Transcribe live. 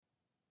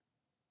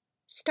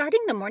Starting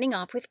the morning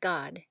off with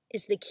God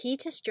is the key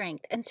to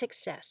strength and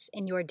success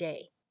in your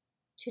day.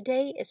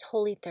 Today is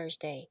Holy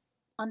Thursday.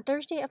 On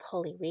Thursday of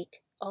Holy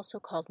Week, also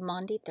called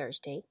Maundy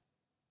Thursday,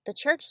 the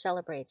Church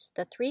celebrates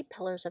the three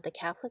pillars of the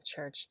Catholic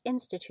Church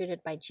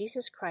instituted by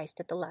Jesus Christ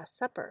at the Last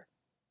Supper: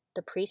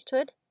 the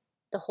priesthood,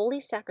 the holy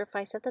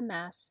sacrifice of the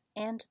Mass,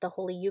 and the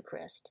Holy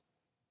Eucharist.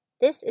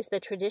 This is the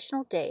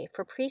traditional day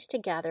for priests to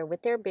gather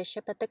with their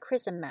bishop at the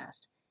Chrism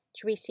Mass,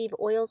 to receive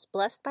oils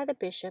blessed by the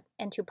bishop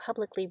and to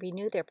publicly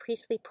renew their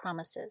priestly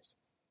promises.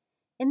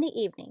 In the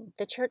evening,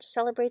 the Church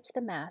celebrates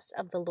the Mass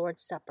of the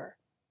Lord's Supper.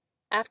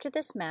 After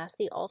this Mass,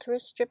 the altar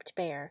is stripped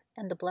bare,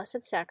 and the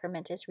Blessed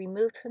Sacrament is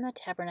removed from the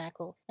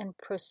tabernacle and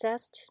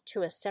processed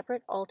to a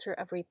separate altar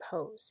of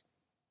repose.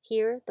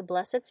 Here, the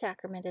Blessed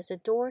Sacrament is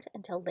adored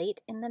until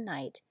late in the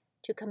night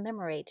to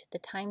commemorate the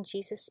time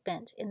Jesus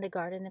spent in the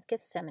Garden of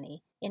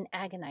Gethsemane in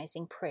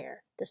agonizing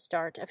prayer, the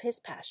start of his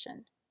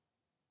Passion.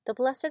 The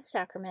Blessed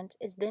Sacrament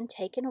is then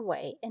taken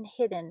away and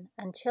hidden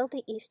until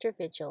the Easter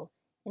Vigil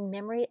in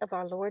memory of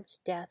our Lord's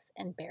death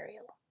and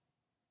burial.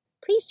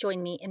 Please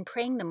join me in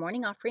praying the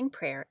morning offering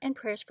prayer and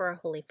prayers for our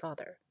Holy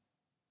Father.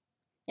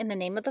 In the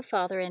name of the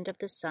Father, and of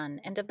the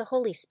Son, and of the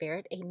Holy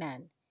Spirit,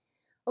 Amen.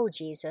 O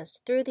Jesus,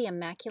 through the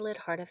Immaculate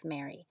Heart of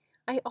Mary,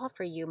 I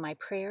offer you my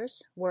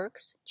prayers,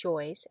 works,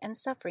 joys, and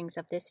sufferings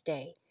of this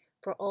day,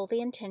 for all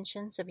the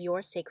intentions of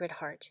your Sacred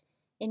Heart,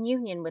 in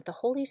union with the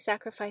holy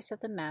sacrifice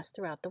of the Mass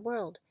throughout the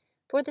world,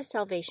 for the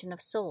salvation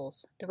of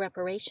souls, the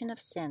reparation of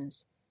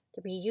sins,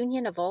 the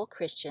reunion of all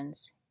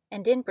Christians,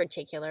 and in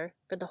particular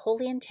for the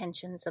holy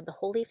intentions of the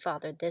Holy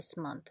Father this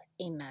month.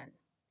 Amen.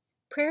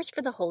 Prayers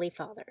for the Holy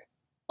Father.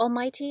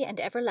 Almighty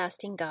and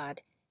everlasting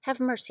God, have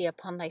mercy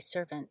upon thy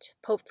servant,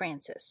 Pope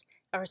Francis,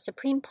 our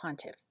Supreme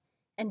Pontiff,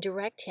 and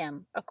direct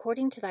him,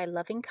 according to thy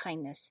loving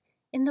kindness,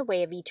 in the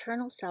way of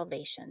eternal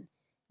salvation,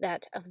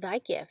 that of thy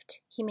gift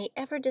he may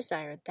ever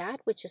desire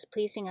that which is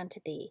pleasing unto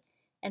thee,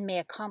 and may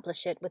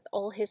accomplish it with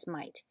all his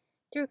might,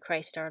 through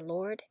Christ our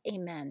Lord.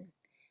 Amen.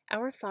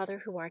 Our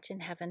Father, who art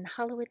in heaven,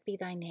 hallowed be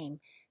thy name.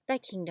 Thy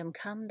kingdom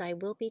come, thy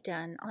will be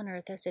done, on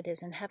earth as it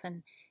is in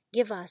heaven.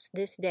 Give us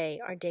this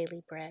day our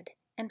daily bread,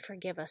 and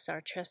forgive us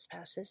our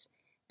trespasses,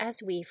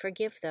 as we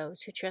forgive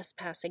those who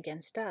trespass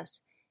against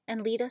us.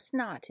 And lead us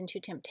not into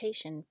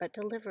temptation, but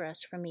deliver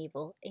us from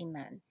evil.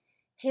 Amen.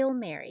 Hail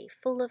Mary,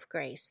 full of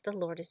grace, the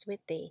Lord is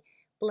with thee.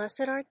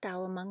 Blessed art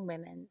thou among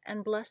women,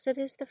 and blessed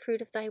is the fruit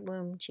of thy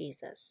womb,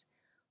 Jesus.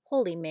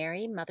 Holy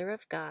Mary, Mother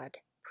of God,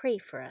 pray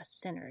for us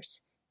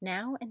sinners,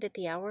 now and at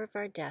the hour of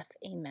our death.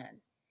 Amen.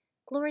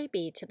 Glory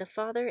be to the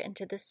Father, and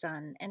to the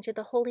Son, and to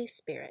the Holy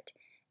Spirit,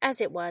 as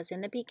it was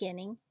in the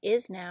beginning,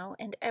 is now,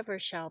 and ever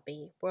shall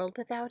be, world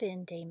without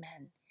end.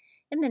 Amen.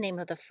 In the name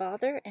of the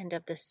Father, and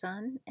of the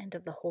Son, and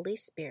of the Holy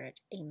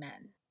Spirit.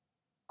 Amen.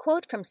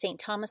 Quote from St.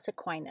 Thomas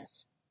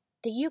Aquinas: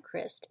 The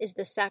Eucharist is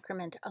the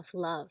sacrament of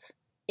love.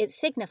 It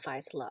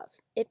signifies love.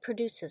 It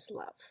produces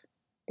love.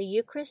 The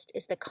Eucharist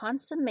is the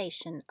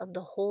consummation of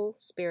the whole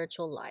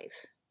spiritual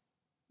life.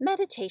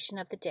 Meditation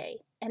of the Day,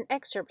 an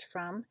excerpt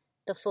from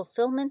The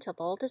Fulfillment of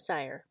All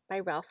Desire by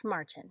Ralph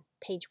Martin,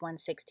 page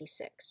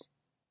 166.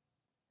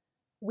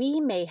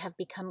 We may have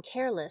become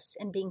careless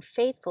in being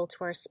faithful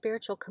to our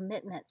spiritual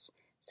commitments,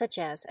 such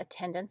as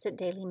attendance at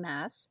daily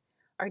Mass,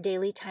 our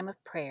daily time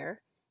of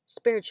prayer,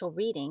 spiritual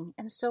reading,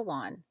 and so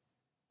on.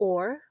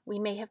 Or we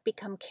may have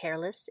become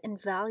careless in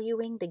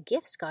valuing the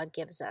gifts God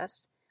gives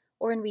us,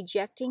 or in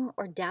rejecting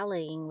or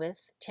dallying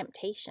with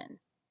temptation.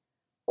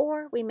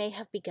 Or we may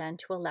have begun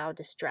to allow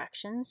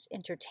distractions,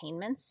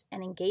 entertainments,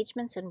 and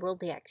engagements in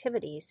worldly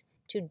activities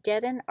to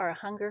deaden our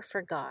hunger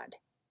for God.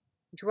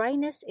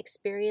 Dryness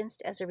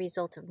experienced as a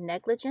result of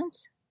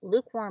negligence,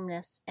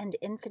 lukewarmness, and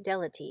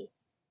infidelity,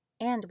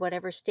 and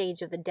whatever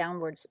stage of the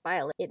downward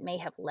spiral it may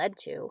have led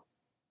to,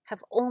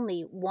 have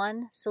only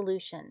one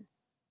solution: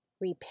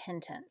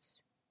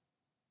 repentance.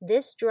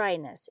 This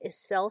dryness is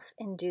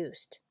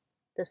self-induced.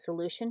 The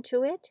solution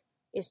to it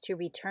is to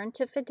return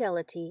to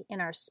fidelity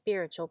in our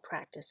spiritual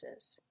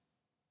practices.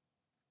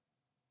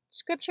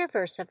 Scripture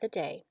verse of the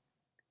day.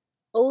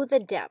 O the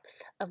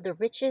depth of the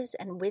riches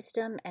and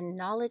wisdom and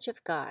knowledge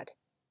of God!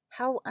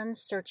 How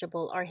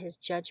unsearchable are his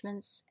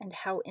judgments, and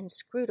how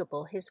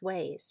inscrutable his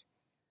ways!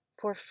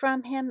 For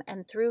from him,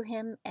 and through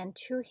him, and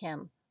to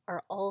him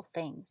are all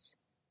things.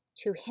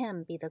 To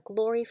him be the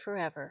glory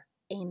forever.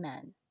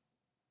 Amen.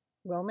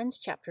 Romans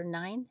chapter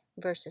 9,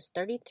 verses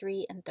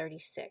 33 and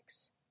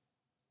 36.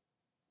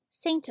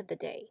 Saint of the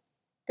Day.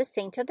 The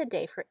saint of the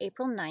day for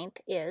April 9th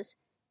is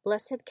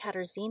Blessed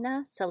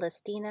Katarzyna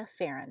Celestina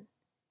Farron.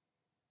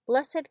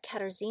 Blessed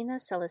Katarzyna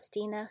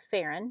Celestina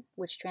Farron,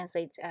 which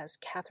translates as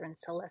Catherine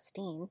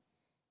Celestine,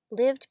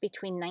 lived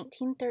between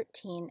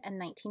 1913 and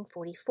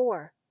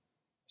 1944.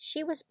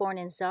 She was born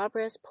in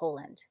Zabrze,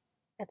 Poland.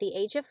 At the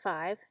age of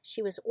 5,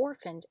 she was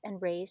orphaned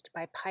and raised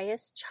by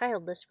pious,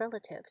 childless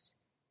relatives.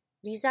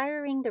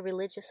 Desiring the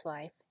religious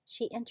life,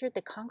 she entered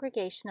the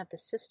Congregation of the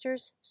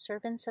Sisters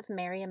Servants of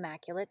Mary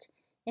Immaculate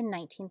in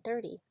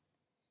 1930.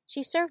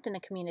 She served in the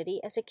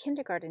community as a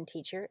kindergarten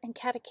teacher and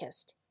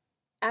catechist.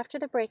 After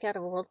the breakout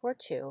of World War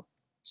II,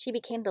 She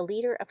became the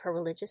leader of her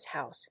religious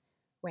house,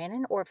 ran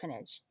an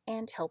orphanage,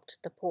 and helped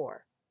the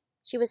poor.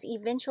 She was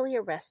eventually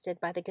arrested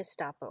by the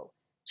Gestapo,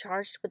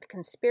 charged with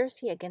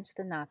conspiracy against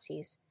the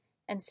Nazis,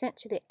 and sent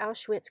to the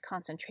Auschwitz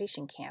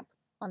concentration camp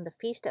on the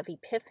Feast of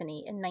Epiphany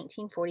in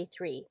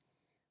 1943,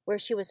 where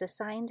she was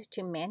assigned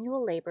to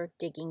manual labor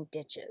digging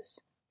ditches.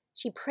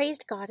 She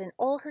praised God in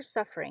all her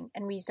suffering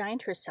and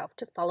resigned herself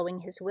to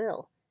following His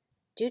will.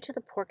 Due to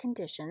the poor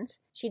conditions,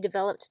 she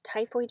developed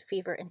typhoid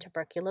fever and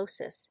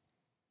tuberculosis.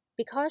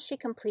 Because she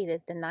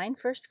completed the 9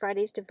 First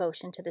Fridays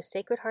devotion to the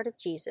Sacred Heart of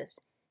Jesus,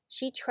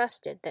 she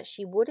trusted that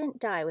she wouldn't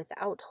die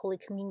without Holy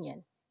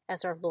Communion,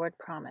 as our Lord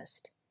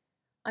promised.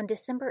 On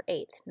December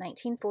 8,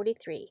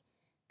 1943,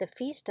 the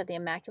Feast of the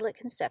Immaculate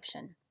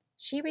Conception,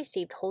 she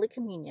received Holy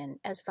Communion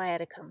as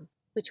viaticum,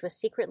 which was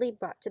secretly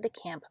brought to the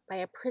camp by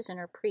a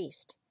prisoner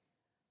priest.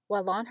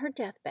 While on her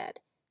deathbed,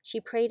 she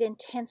prayed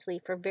intensely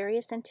for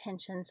various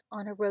intentions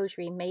on a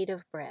rosary made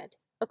of bread.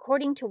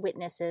 According to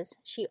witnesses,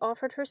 she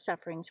offered her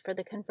sufferings for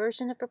the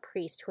conversion of a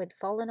priest who had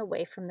fallen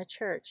away from the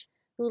church,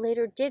 who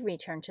later did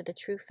return to the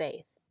true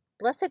faith.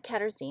 Blessed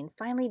Katarzyna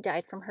finally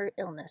died from her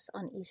illness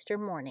on Easter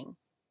morning.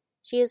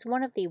 She is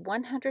one of the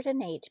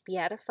 108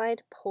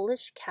 beatified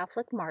Polish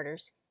Catholic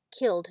martyrs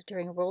killed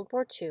during World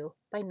War II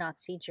by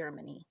Nazi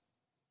Germany.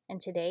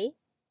 And today,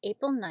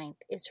 April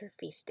 9th, is her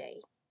feast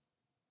day.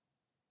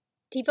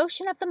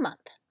 Devotion of the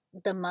Month.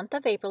 The month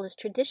of April is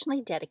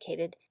traditionally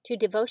dedicated to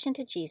devotion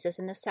to Jesus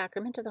in the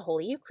sacrament of the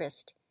Holy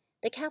Eucharist.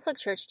 The Catholic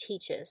Church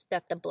teaches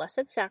that the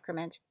Blessed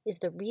Sacrament is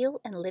the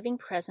real and living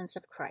presence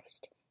of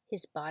Christ,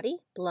 His body,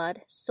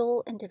 blood,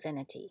 soul, and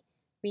divinity,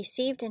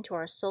 received into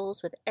our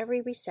souls with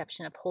every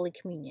reception of Holy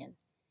Communion.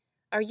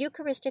 Our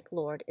Eucharistic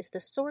Lord is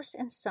the source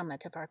and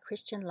summit of our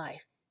Christian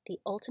life, the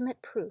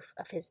ultimate proof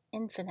of His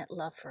infinite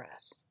love for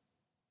us.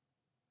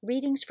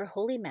 Readings for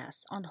Holy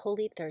Mass on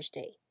Holy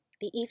Thursday,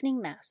 the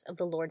evening Mass of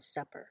the Lord's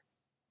Supper.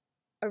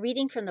 A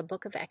reading from the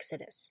book of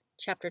Exodus,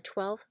 chapter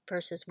 12,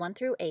 verses 1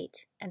 through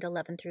 8 and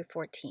 11 through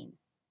 14.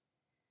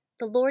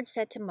 The Lord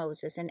said to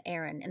Moses and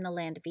Aaron in the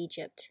land of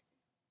Egypt,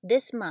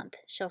 "This month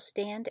shall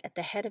stand at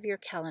the head of your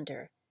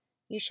calendar.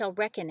 You shall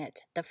reckon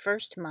it the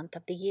first month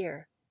of the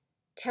year.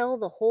 Tell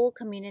the whole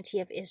community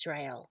of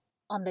Israel,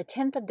 on the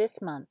 10th of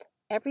this month,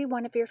 every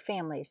one of your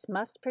families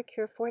must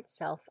procure for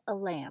itself a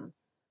lamb,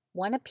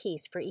 one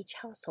apiece for each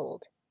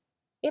household.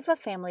 If a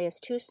family is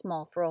too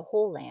small for a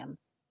whole lamb,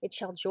 it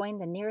shall join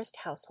the nearest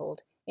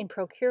household in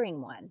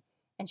procuring one,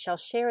 and shall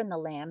share in the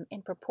lamb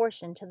in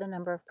proportion to the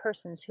number of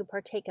persons who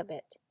partake of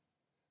it.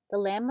 The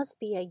lamb must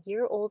be a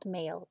year-old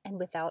male and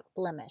without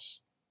blemish.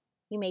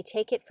 You may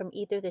take it from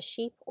either the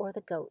sheep or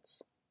the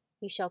goats.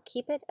 You shall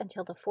keep it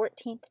until the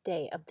 14th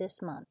day of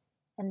this month,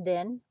 and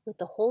then, with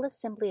the whole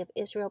assembly of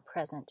Israel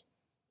present,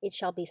 it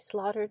shall be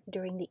slaughtered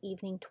during the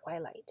evening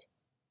twilight.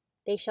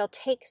 They shall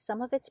take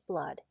some of its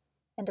blood,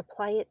 and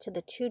apply it to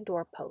the 2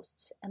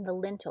 doorposts and the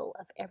lintel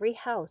of every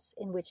house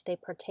in which they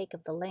partake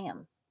of the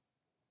lamb.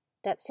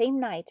 That same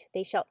night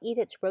they shall eat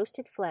its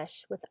roasted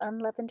flesh with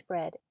unleavened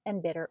bread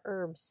and bitter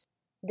herbs.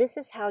 This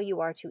is how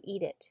you are to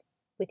eat it,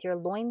 with your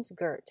loins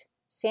girt,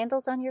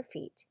 sandals on your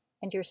feet,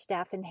 and your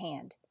staff in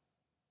hand.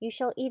 You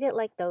shall eat it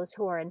like those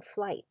who are in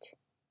flight.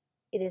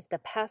 It is the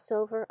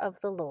Passover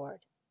of the Lord.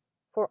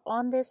 For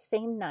on this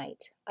same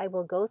night I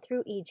will go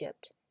through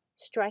Egypt,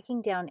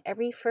 striking down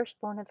every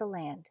firstborn of the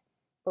land,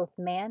 both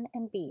man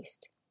and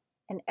beast,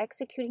 and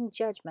executing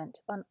judgment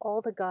on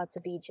all the gods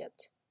of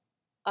Egypt.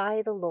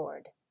 I, the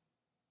Lord.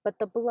 But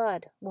the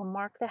blood will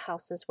mark the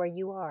houses where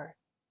you are.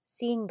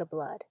 Seeing the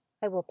blood,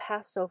 I will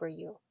pass over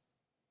you.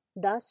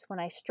 Thus, when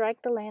I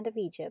strike the land of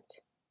Egypt,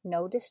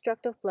 no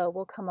destructive blow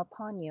will come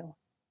upon you.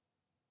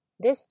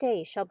 This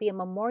day shall be a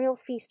memorial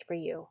feast for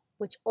you,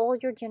 which all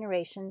your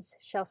generations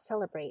shall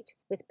celebrate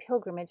with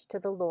pilgrimage to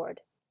the Lord,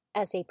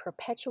 as a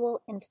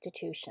perpetual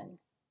institution."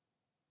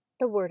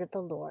 The Word of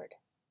the Lord.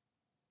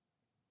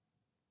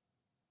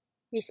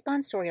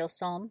 Responsorial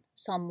Psalm,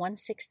 Psalm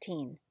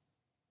 116.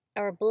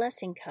 Our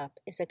blessing cup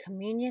is a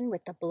communion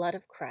with the blood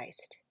of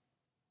Christ.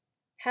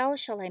 How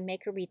shall I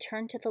make a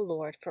return to the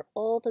Lord for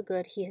all the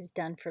good He has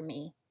done for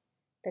me?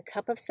 The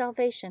cup of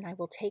salvation I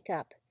will take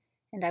up,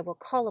 and I will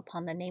call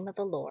upon the name of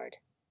the Lord.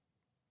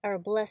 Our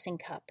blessing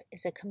cup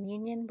is a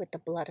communion with the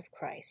blood of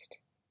Christ.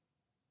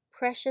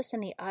 Precious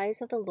in the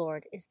eyes of the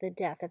Lord is the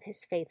death of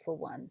His faithful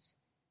ones.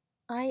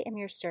 I am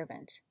your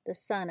servant, the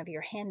son of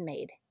your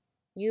handmaid.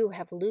 You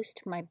have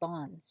loosed my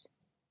bonds.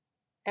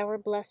 Our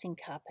blessing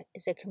cup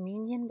is a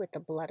communion with the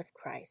blood of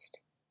Christ.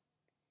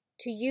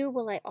 To you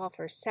will I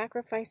offer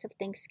sacrifice of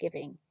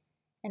thanksgiving,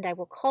 and I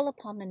will call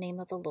upon the name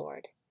of the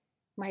Lord.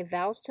 My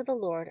vows to the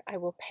Lord I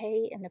will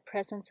pay in the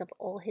presence of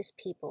all His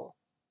people.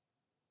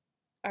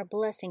 Our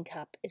blessing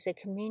cup is a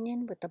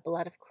communion with the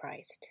blood of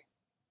Christ.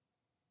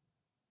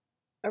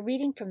 A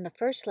reading from the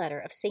first letter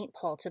of St.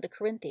 Paul to the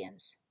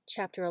Corinthians,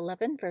 chapter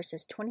 11,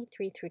 verses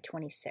 23 through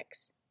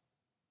 26.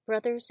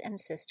 Brothers and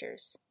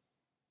sisters,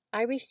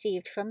 I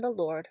received from the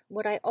Lord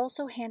what I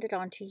also handed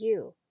on to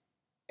you,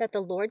 that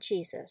the Lord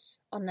Jesus,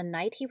 on the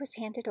night He was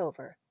handed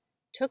over,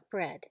 took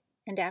bread,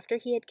 and after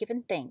He had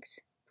given thanks,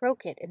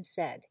 broke it, and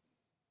said,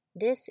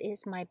 "This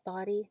is my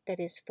body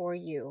that is for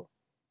you.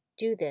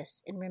 Do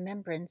this in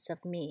remembrance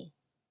of me."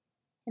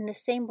 In the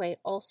same way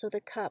also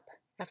the cup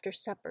after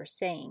supper,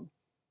 saying,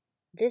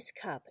 "This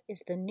cup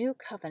is the new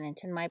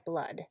covenant in my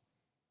blood.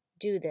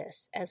 Do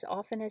this as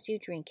often as you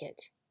drink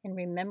it, in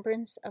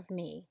remembrance of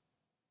me.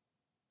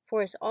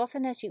 For as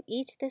often as you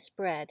eat this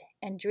bread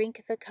and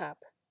drink the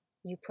cup,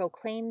 you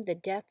proclaim the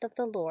death of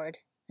the Lord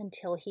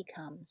until he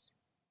comes."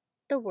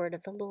 The word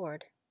of the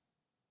Lord.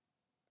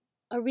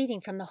 A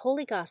reading from the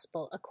Holy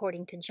Gospel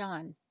according to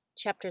John,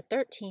 chapter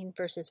 13,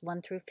 verses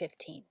 1 through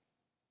 15.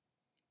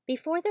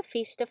 Before the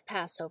feast of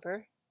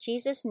Passover,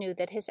 Jesus knew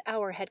that his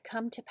hour had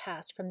come to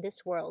pass from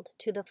this world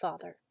to the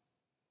Father.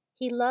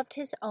 He loved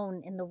his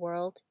own in the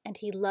world, and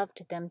he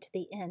loved them to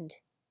the end.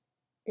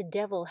 The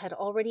devil had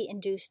already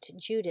induced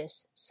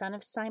Judas, son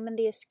of Simon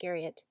the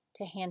Iscariot,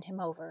 to hand him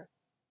over.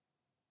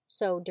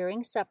 So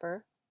during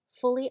supper,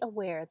 fully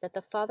aware that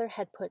the Father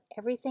had put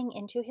everything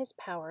into his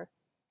power,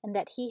 and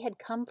that he had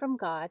come from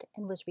God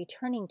and was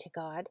returning to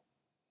God,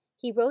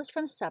 he rose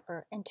from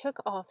supper and took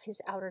off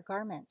his outer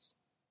garments.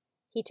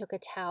 He took a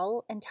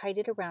towel and tied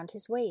it around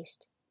his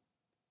waist.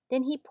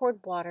 Then he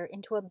poured water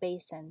into a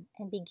basin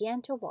and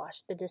began to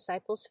wash the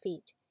disciples'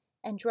 feet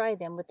and dry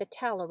them with the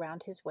towel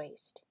around his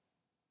waist.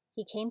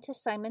 He came to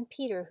Simon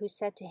Peter, who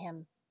said to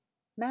him,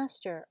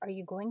 "Master, are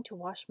you going to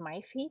wash my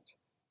feet?"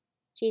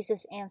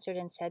 Jesus answered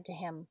and said to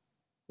him,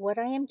 "What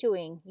I am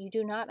doing you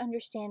do not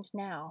understand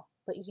now,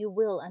 but you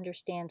will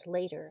understand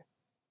later."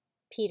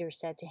 Peter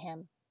said to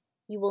him,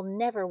 "You will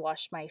never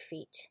wash my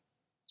feet."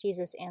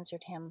 Jesus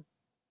answered him,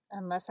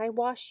 "Unless I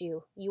wash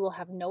you, you will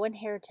have no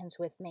inheritance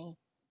with me."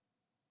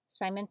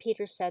 Simon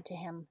Peter said to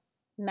him,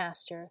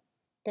 "Master,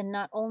 then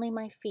not only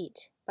my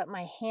feet, but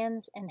my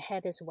hands and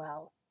head as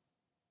well."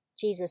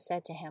 Jesus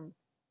said to him,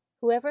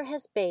 "Whoever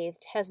has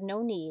bathed has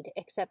no need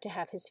except to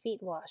have his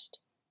feet washed,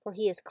 for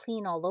he is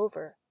clean all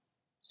over.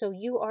 So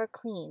you are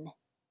clean,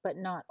 but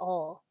not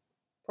all."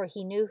 For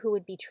he knew who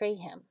would betray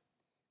him.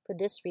 For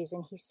this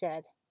reason he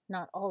said,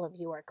 "Not all of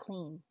you are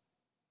clean."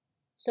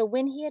 So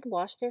when he had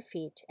washed their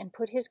feet and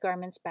put his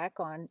garments back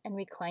on and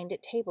reclined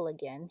at table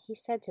again, he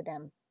said to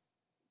them,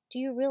 "Do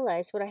you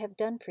realize what I have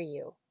done for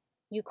you?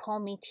 You call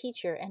me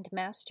teacher and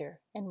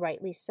master, and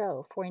rightly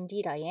so, for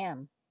indeed I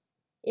am.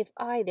 If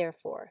I,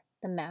 therefore,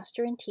 the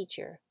master and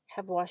teacher,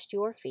 have washed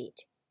your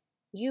feet,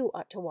 you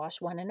ought to wash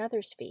one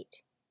another's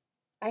feet.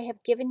 I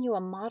have given you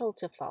a model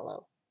to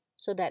follow,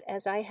 so that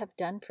as I have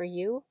done for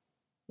you,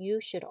 you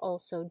should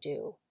also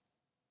do."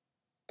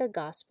 The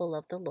Gospel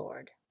of the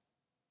Lord.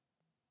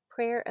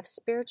 Prayer of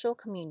Spiritual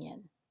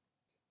Communion.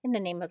 In the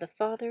name of the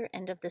Father,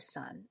 and of the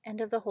Son, and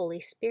of the Holy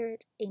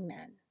Spirit.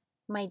 Amen.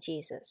 My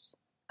Jesus,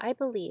 I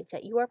believe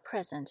that you are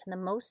present in the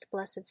most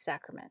blessed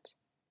sacrament.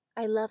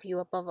 I love you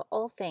above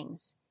all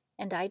things,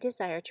 and I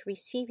desire to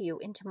receive you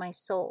into my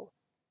soul.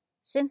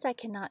 Since I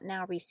cannot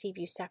now receive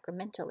you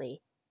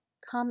sacramentally,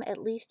 come at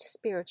least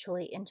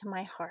spiritually into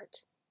my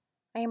heart.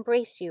 I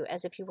embrace you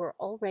as if you were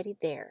already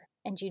there,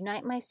 and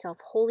unite myself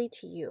wholly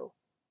to you.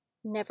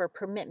 Never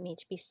permit me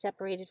to be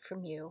separated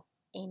from you.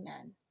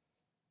 Amen.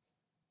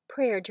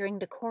 Prayer during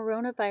the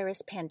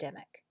coronavirus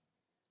pandemic.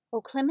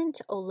 O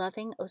clement, O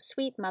loving, O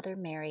sweet Mother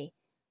Mary,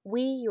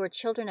 we, your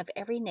children of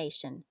every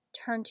nation,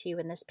 turn to you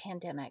in this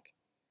pandemic.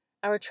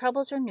 Our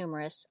troubles are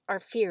numerous, our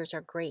fears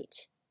are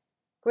great.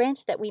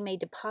 Grant that we may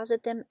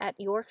deposit them at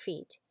your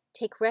feet,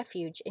 take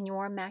refuge in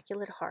your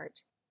Immaculate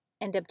Heart,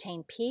 and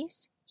obtain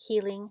peace,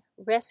 healing,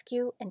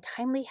 rescue, and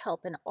timely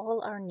help in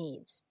all our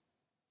needs.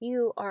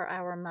 You are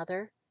our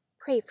Mother.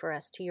 Pray for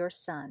us to your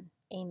Son.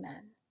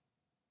 Amen.